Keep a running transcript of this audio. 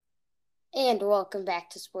And welcome back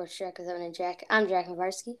to Sports Track with Owen and Jack. I'm Jack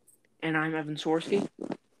Mavarski. And I'm Evan Sworski.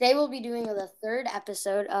 Today we'll be doing the third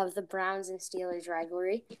episode of the Browns and Steelers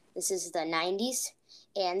rivalry. This is the 90s.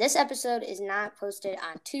 And this episode is not posted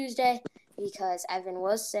on Tuesday because Evan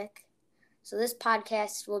was sick. So this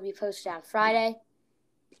podcast will be posted on Friday.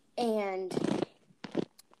 But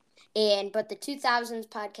the 2000s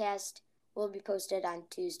podcast will be posted on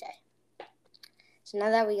Tuesday. So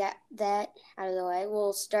now that we got that out of the way,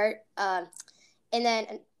 we'll start. And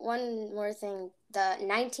then one more thing, the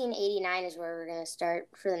 1989 is where we're going to start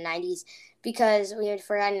for the 90s because we had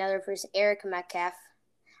forgotten another person, Eric Metcalf.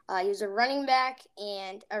 He was a running back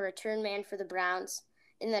and a return man for the Browns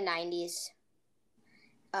in the 90s.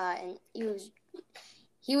 And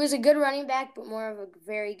he was a good running back, but more of a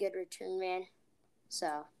very good return man.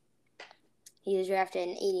 So he was drafted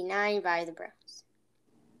in 89 by the Browns.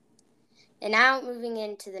 And now moving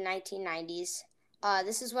into the 1990s,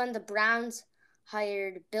 this is when the Browns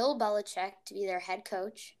hired Bill Belichick to be their head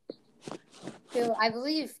coach, who I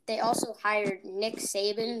believe they also hired Nick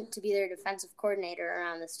Saban to be their defensive coordinator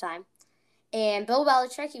around this time. And Bill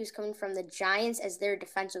Belichick, he was coming from the Giants as their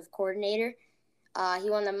defensive coordinator. He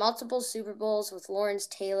won the multiple Super Bowls with Lawrence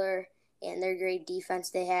Taylor and their great defense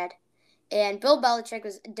they had. And Bill Belichick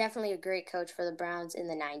was definitely a great coach for the Browns in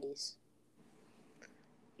the 90s.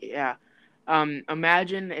 Yeah.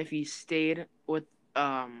 Imagine if he stayed with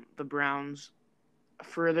the Browns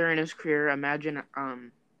further in his career. Imagine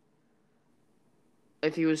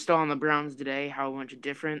if he was still on the Browns today, how much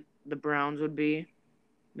different the Browns would be.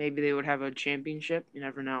 Maybe they would have a championship. You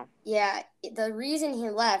never know. Yeah, the reason he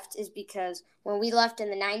left is because when we left in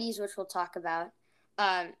the 90s, which we'll talk about,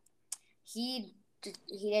 he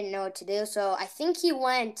didn't know what to do. So I think he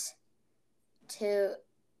went to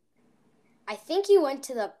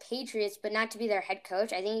the Patriots, but not to be their head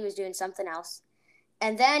coach. I think he was doing something else.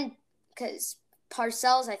 And then, because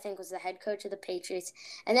Parcells, I think, was the head coach of the Patriots.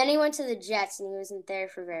 And then he went to the Jets, and he wasn't there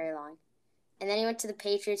for very long. And then he went to the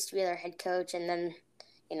Patriots to be their head coach, and then,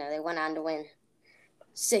 they went on to win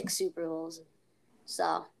 6 Super Bowls. So,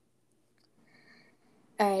 all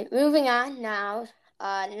right, moving on now.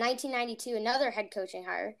 1992, another head coaching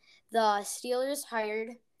hire. The Steelers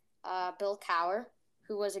hired Bill Cowher,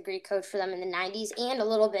 who was a great coach for them in the 90s and a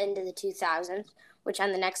little bit into the 2000s, which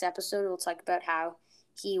on the next episode we'll talk about how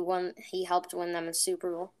he helped win them a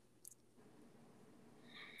Super Bowl.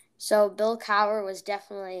 So Bill Cowher was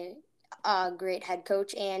definitely a great head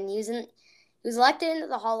coach, and he was elected into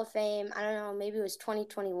the Hall of Fame. I don't know, maybe it was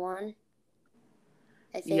 2021.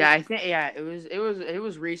 I think. Yeah, it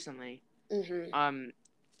was recently. Mm-hmm.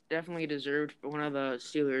 Definitely deserved one of the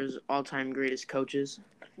Steelers' all-time greatest coaches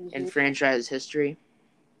in franchise history.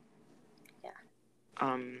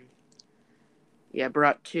 Yeah.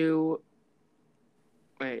 Brought two.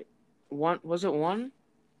 Wait, one was it one?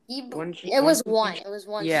 It was one. It was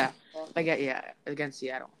one. Yeah, against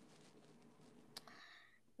Seattle.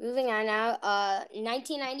 Moving on now,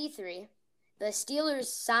 1993, the Steelers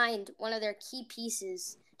signed one of their key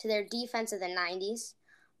pieces to their defense of the 90s,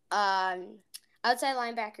 outside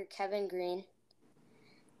linebacker Kevin Green,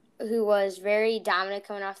 who was very dominant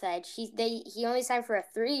coming off the edge. He only signed for a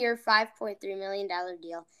 3-year, $5.3 million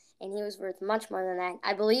deal, and he was worth much more than that.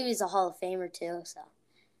 I believe he's a Hall of Famer too. So.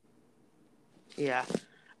 Yeah,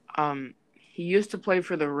 he used to play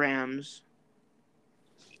for the Rams.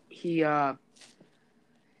 He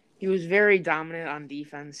was very dominant on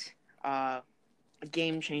defense. A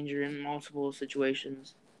game changer in multiple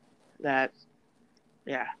situations. That,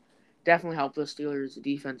 definitely helped the Steelers'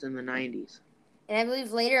 defense in the 90s. And I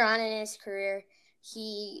believe later on in his career,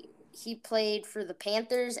 he played for the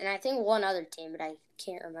Panthers and I think one other team, but I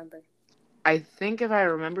can't remember. I think if I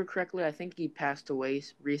remember correctly, I think he passed away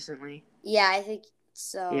recently. Yeah, I think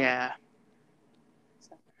so. Yeah.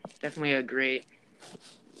 So. Definitely a great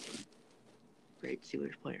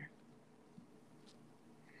Steelers player.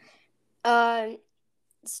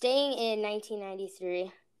 Staying in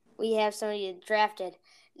 1993, we have somebody drafted.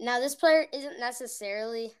 Now, this player isn't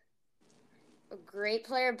necessarily a great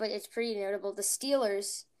player, but it's pretty notable. The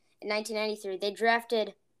Steelers in 1993, they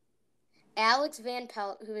drafted Alex Van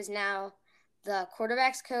Pelt, who is now the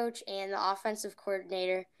quarterback's coach and the offensive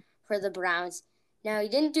coordinator for the Browns. Now, he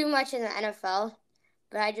didn't do much in the NFL,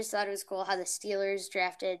 but I just thought it was cool how the Steelers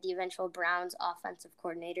drafted the eventual Browns offensive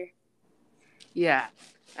coordinator. Yeah,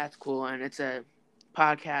 that's cool, and it's a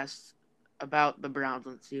podcast about the Browns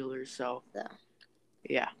and Steelers, so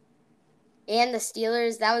yeah. And the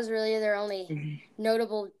Steelers, that was really their only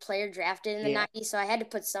notable player drafted in the 90s, so I had to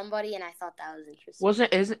put somebody, and I thought that was interesting.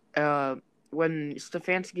 When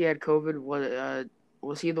Stefanski had COVID,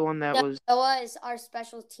 Was he the one that No, was? it was our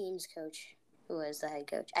special teams coach who was the head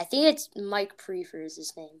coach. I think it's Mike Prefer is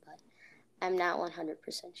his name, but I'm not 100%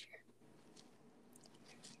 sure.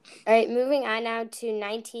 All right, moving on now to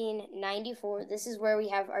 1994. This is where we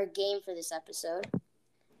have our game for this episode.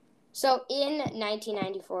 So in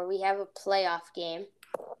 1994, we have a playoff game.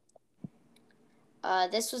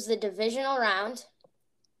 This was the divisional round.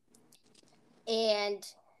 And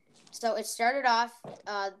so it started off,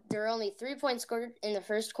 there were only 3 points scored in the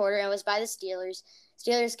first quarter, and it was by the Steelers.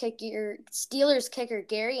 Steelers kicker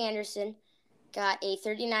Gary Anderson got a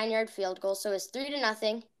 39-yard field goal, so it was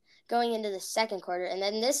 3-0 going into the second quarter. And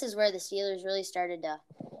then this is where the Steelers really started to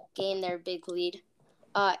gain their big lead.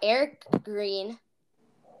 Eric Green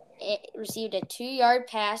received a 2-yard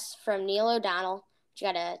pass from Neil O'Donnell, which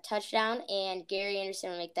got a touchdown, and Gary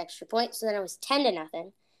Anderson would make the extra point. So then it was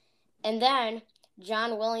 10-0. And then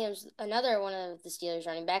John Williams, another one of the Steelers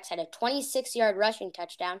running backs, had a 26-yard rushing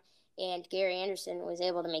touchdown, and Gary Anderson was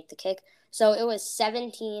able to make the kick. So it was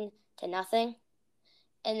 17-0.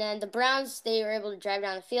 And then the Browns, they were able to drive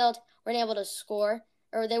down the field, weren't able to score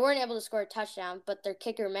a touchdown, but their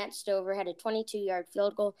kicker, Matt Stover, had a 22-yard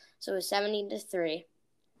field goal, so it was 17-3.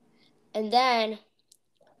 And then,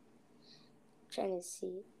 trying to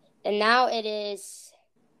see, and now it is,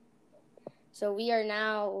 so we are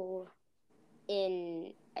now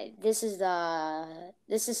in, this is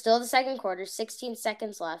still the second quarter, 16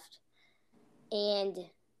 seconds left, and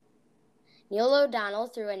Neil O'Donnell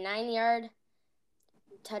threw a 9-yard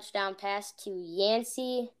touchdown pass to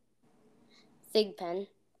Yancey Thigpen.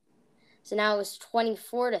 So now it was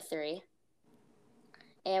 24-3.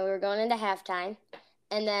 And we were going into halftime.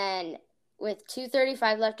 And then with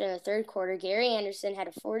 2:35 left in the third quarter, Gary Anderson had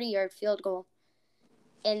a 40-yard field goal.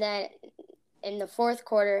 And then in the fourth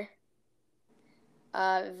quarter,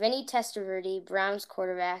 Vinny Testaverde, Browns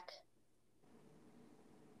quarterback,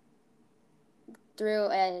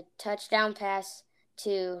 threw a touchdown pass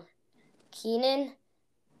to Keenan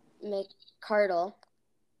McCardle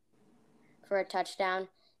for a touchdown.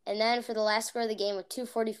 And then for the last score of the game with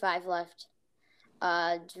 2:45 left,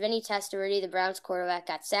 Vinny Testaverde, the Browns quarterback,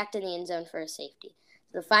 got sacked in the end zone for a safety.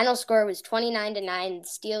 So the final score was 29-9.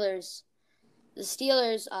 The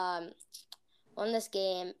Steelers won this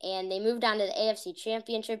game, and they moved on to the AFC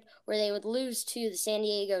Championship, where they would lose to the San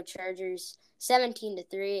Diego Chargers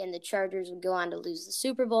 17-3, and the Chargers would go on to lose the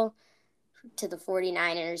Super Bowl to the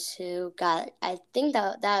 49ers, who got, I think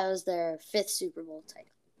that was their 5th Super Bowl title.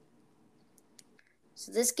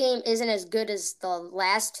 So this game isn't as good as the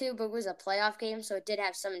last two, but it was a playoff game, so it did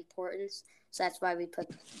have some importance. So that's why we put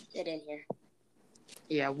it in here.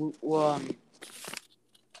 Yeah,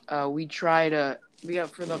 we try to.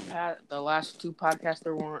 For the last two podcasts,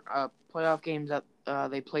 there weren't playoff games that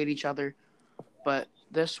they played each other, but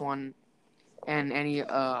this one and any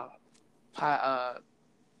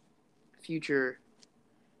future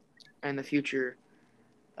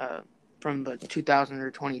from the 2000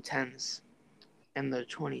 or 2010s and the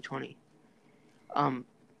 2020.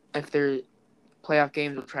 If there playoff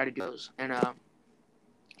games, we'll try to do those,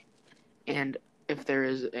 and if there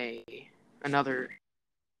is another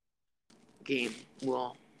game,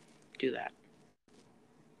 we'll do that.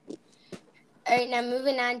 All right, now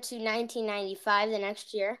moving on to 1995, the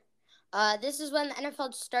next year. This is when the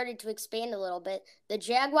NFL started to expand a little bit. The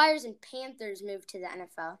Jaguars and Panthers moved to the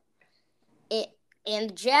NFL. And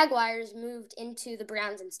the Jaguars moved into the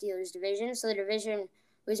Browns and Steelers division. So the division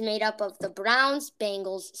was made up of the Browns,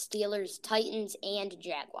 Bengals, Steelers, Titans, and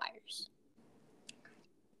Jaguars.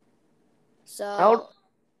 So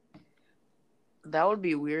that would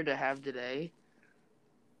be weird to have today.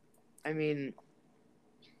 I mean,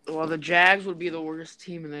 well, the Jags would be the worst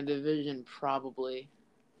team in the division, probably.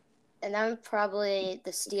 And then probably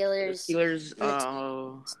the Steelers. The Steelers,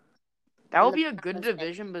 that would be a good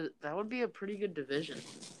division, but that would be a pretty good division.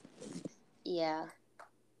 Yeah.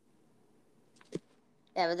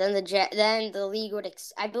 Yeah, but then the league would.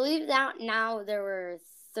 I believe that now there were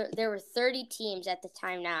 30 teams at the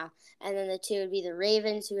time now, and then the two would be the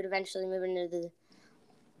Ravens, who would eventually move into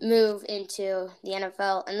the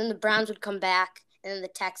NFL, and then the Browns would come back, and then the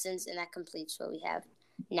Texans, and that completes what we have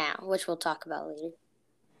now, which we'll talk about later.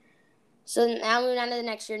 So now moving on to the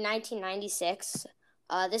next year, 1996.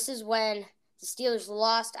 This is when the Steelers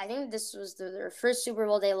lost. I think this was their first Super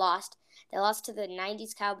Bowl they lost. They lost to the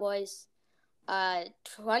 90s Cowboys,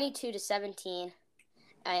 22-17.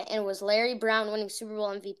 And it was Larry Brown winning Super Bowl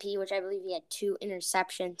MVP, which I believe he had 2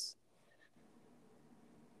 interceptions.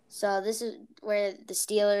 So this is where the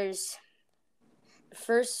Steelers'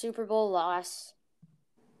 first Super Bowl loss.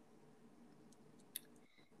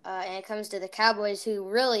 And it comes to the Cowboys, who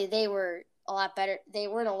really, they were a lot better. They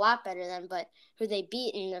weren't a lot better then, but who they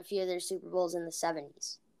beat in a few of their Super Bowls in the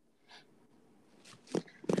 70s.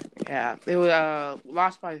 Yeah, they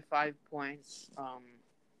lost by 5 points.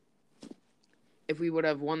 If we would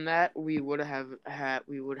have won that, we would have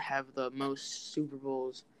the most Super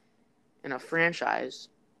Bowls in a franchise.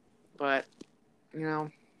 But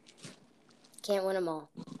can't win them all.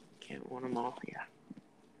 Yeah.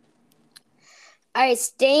 All right,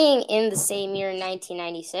 staying in the same year in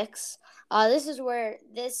 1996. This is where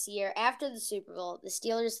this year, after the Super Bowl, the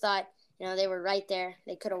Steelers thought, they were right there.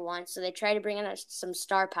 They could have won. So they tried to bring in some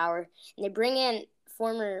star power. And they bring in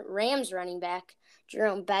former Rams running back,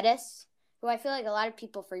 Jerome Bettis, who I feel like a lot of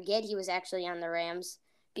people forget he was actually on the Rams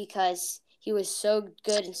because he was so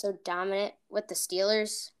good and so dominant with the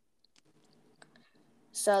Steelers.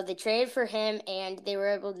 So they traded for him, and they were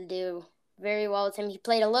able to do very well with him. He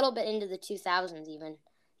played a little bit into the 2000s even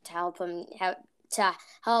to help him to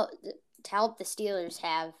help the Steelers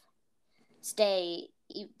stay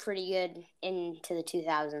pretty good into the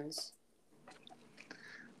 2000s.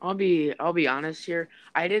 I'll be honest here.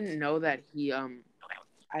 I didn't know that he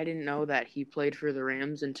played for the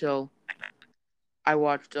Rams until I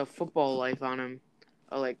watched a Football Life on him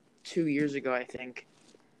like 2 years ago, I think.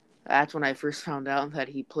 That's when I first found out that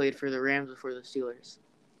he played for the Rams before the Steelers.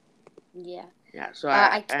 Yeah. Yeah, so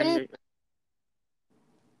I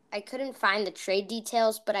couldn't find the trade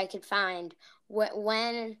details, but I could find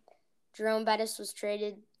when Jerome Bettis was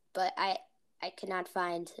traded, but I could not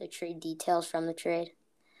find the trade details from the trade.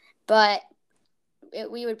 But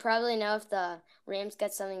we would probably know if the Rams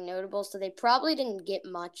got something notable, so they probably didn't get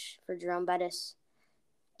much for Jerome Bettis.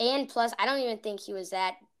 And plus, I don't even think he was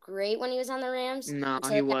that great when he was on the Rams. No,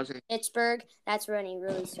 he wasn't. Pittsburgh, that's when he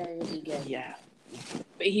really started to be good. Yeah.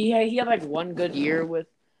 But he had like one good year with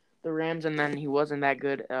the Rams, and then he wasn't that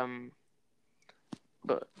good. Yeah,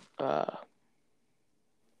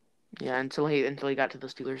 until he got to the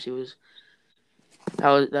Steelers,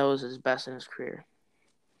 that was his best in his career.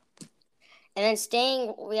 And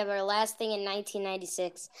then we have our last thing in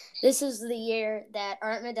 1996. This is the year that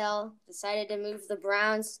Art Modell decided to move the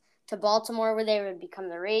Browns to Baltimore, where they would become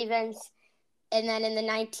the Ravens. And then in the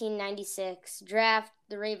 1996 draft,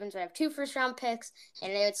 the Ravens would have 2 first-round picks,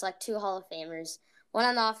 and they would select 2 Hall of Famers. One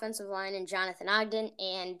on the offensive line in Jonathan Ogden,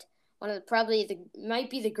 and might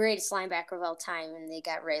be the greatest linebacker of all time, and they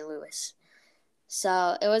got Ray Lewis.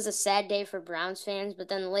 So it was a sad day for Browns fans, but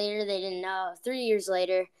then later they didn't know. 3 years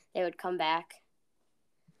later, they would come back,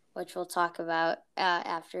 which we'll talk about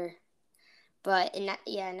after. But in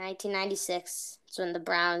 1996, it's when the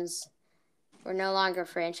Browns were no longer a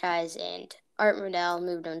franchise, and Art Modell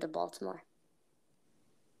moved on to Baltimore.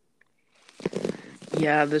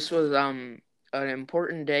 Yeah, this was an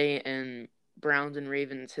important day in Browns and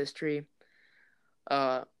Ravens history.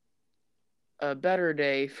 A better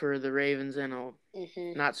day for the Ravens and a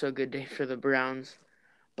not so good day for the Browns.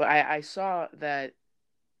 But I saw that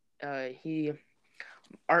Art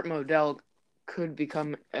Modell could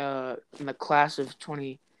become in the class of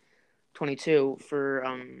 2022 for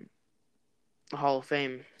Hall of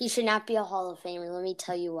Fame. He should not be a Hall of Famer. Let me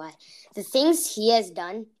tell you why. The things he has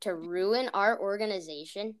done to ruin our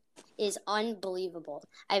organization is unbelievable.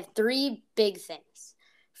 I have 3 big things.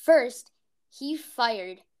 First, he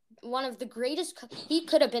fired one of the greatest. He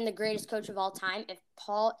could have been the greatest coach of all time if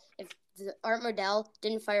Art Modell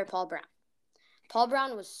didn't fire Paul Brown. Paul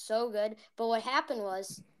Brown was so good, but what happened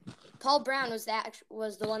was Paul Brown was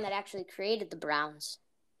the one that actually created the Browns,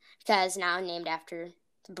 because now named after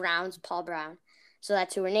the Browns, Paul Brown. So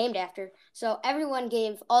that's who we're named after. So everyone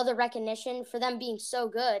gave all the recognition for them being so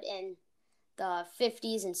good in the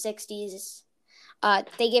 50s and 60s.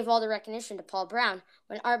 They gave all the recognition to Paul Brown.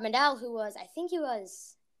 When Art Modell, who was, I think he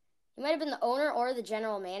might have been the owner or the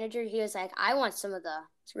general manager, he was like, I want some of the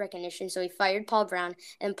recognition. So he fired Paul Brown,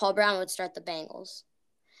 and Paul Brown would start the Bengals.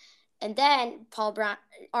 And then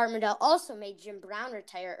Art Modell also made Jim Brown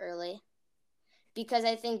retire early, because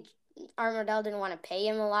I think Art Modell didn't want to pay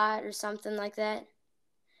him a lot or something like that.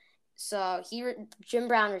 So Jim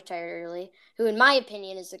Brown retired early, who in my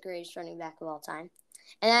opinion is the greatest running back of all time.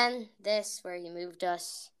 And then where he moved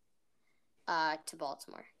us to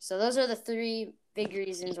Baltimore. So those are the 3 big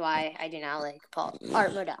reasons why I do not like Art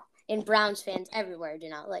Modell. And Browns fans everywhere do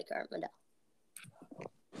not like Art Modell.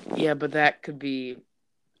 Yeah, but that could be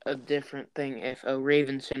a different thing if a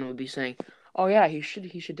Ravens fan would be saying, "Oh yeah, he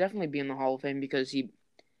should definitely be in the Hall of Fame because he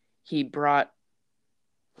brought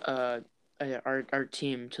our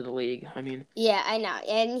team to the league." I mean, yeah, I know,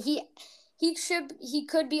 and he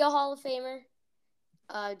could be a Hall of Famer.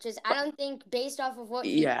 I don't think based off of what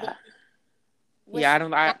he did, Yeah, I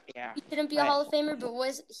don't. He shouldn't be a Hall of Famer, but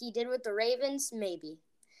what he did with the Ravens, maybe.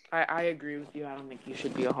 I agree with you. I don't think he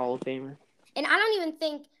should be a Hall of Famer. And I don't even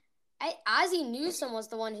think Ozzie Newsome was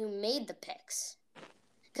the one who made the picks,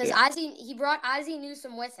 because he brought Ozzie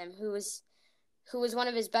Newsome with him, who was one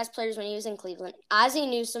of his best players when he was in Cleveland. Ozzie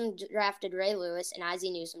Newsome drafted Ray Lewis, and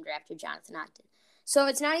Ozzie Newsome drafted Jonathan Ogden. So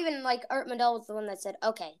it's not even like Art Modell was the one that said,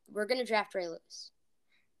 "Okay, we're gonna draft Ray Lewis."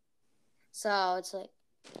 So it's like,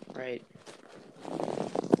 right.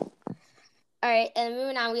 All right, and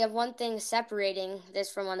moving on, we have one thing separating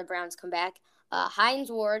this from when the Browns come back.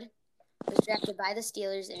 Hines Ward was drafted by the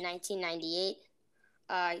Steelers in 1998.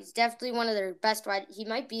 He's definitely one of their best he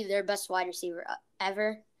might be their best wide receiver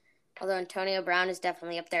ever. Although Antonio Brown is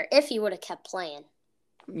definitely up there if he would have kept playing.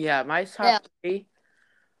 Yeah, my top three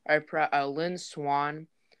are Lynn Swann.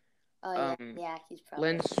 Oh yeah, he's probably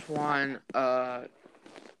Lynn Swann,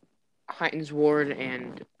 Hines Ward,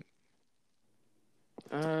 and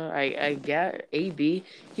I get AB.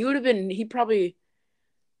 He probably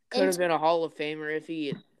could have been a Hall of Famer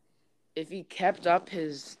if he kept up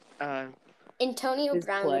his Antonio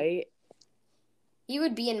Brown play. He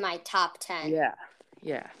would be in my top 10.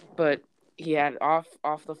 Yeah, but he had off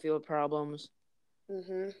the field problems.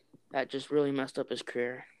 That just really messed up his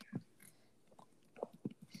career.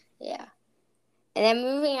 Yeah. And then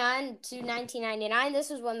moving on to 1999, this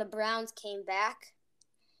was when the Browns came back.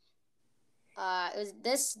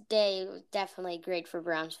 This day was definitely great for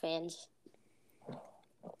Browns fans.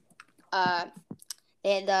 They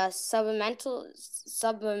had the supplemental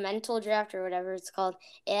draft or whatever it's called,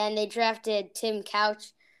 and they drafted Tim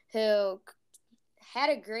Couch, who had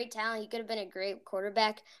a great talent. He could have been a great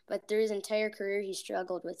quarterback, but through his entire career, he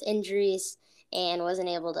struggled with injuries and wasn't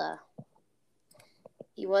able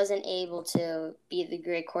to be the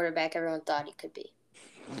great quarterback everyone thought he could be.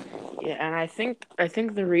 Yeah, and I think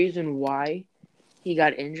the reason why he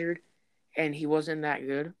got injured and he wasn't that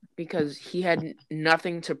good because he had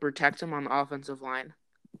nothing to protect him on the offensive line.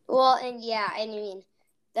 Well, and I mean,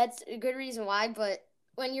 that's a good reason why, but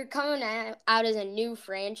when you're coming out as a new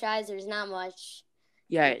franchise, there's not much.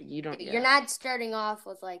 Yeah, you don't. You're not starting off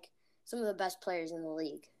with like some of the best players in the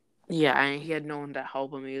league. Yeah, and he had no one to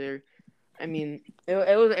help him either. I mean,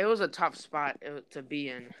 it was a tough spot to be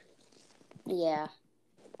in. Yeah.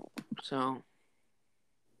 So.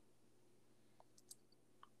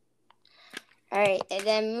 All right, and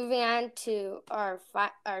then moving on to our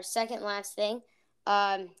second last thing.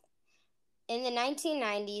 In the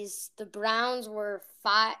 1990s, the Browns won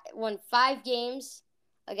 5 games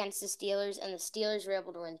against the Steelers, and the Steelers were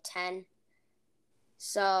able to win 10.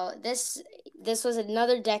 So this was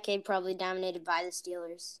another decade probably dominated by the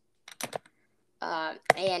Steelers. And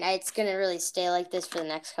it's going to really stay like this for the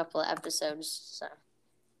next couple of episodes. So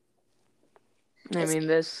I mean,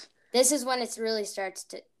 this is when it really starts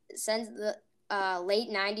to, since the late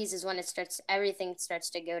 90s is when everything starts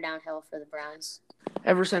to go downhill for the Browns.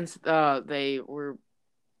 Ever since they were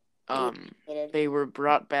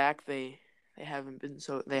brought back, they haven't been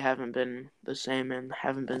the same and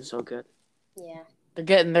haven't been so good. Yeah.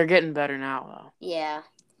 They're getting better now though. Yeah.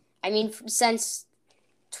 I mean, since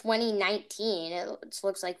 2019, it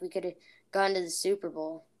looks like we could have gone to the Super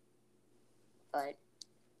Bowl. But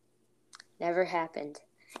never happened.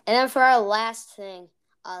 And then for our last thing,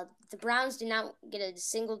 the Browns did not get a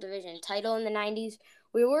single division title in the 90s.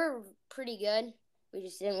 We were pretty good. We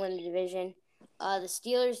just didn't win the division. The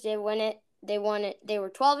Steelers did win it. They won it. They were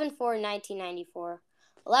 12-4 in 1994,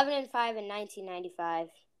 11-5 in 1995,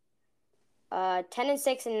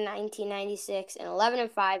 10-6 in 1996, and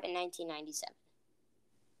 11-5 in 1997.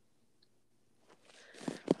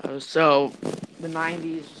 So the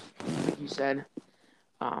 90s, like you said,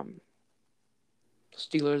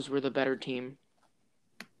 Steelers were the better team,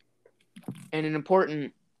 and an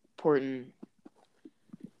important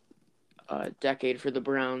decade for the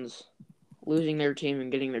Browns, losing their team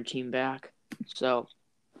and getting their team back. So,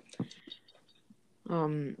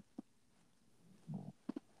 that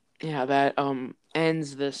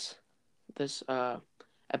ends this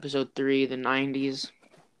episode 3, the 90s,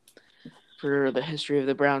 for the history of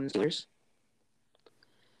the Browns and Steelers.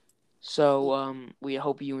 So, we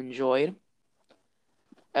hope you enjoyed.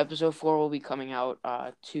 Episode 4 will be coming out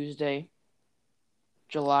Tuesday,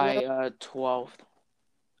 July 12th.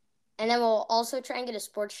 And then we'll also try and get a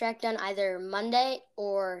sports track done either Monday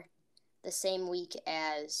or the same week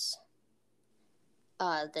as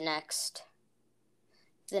the next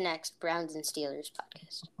Browns and Steelers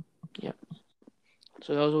podcast. Yep.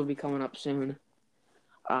 So those will be coming up soon.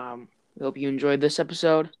 We hope you enjoyed this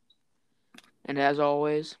episode. And as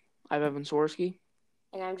always, I'm Evan Swirsky.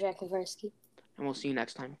 And I'm Jack Kavarski. And we'll see you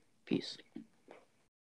next time. Peace.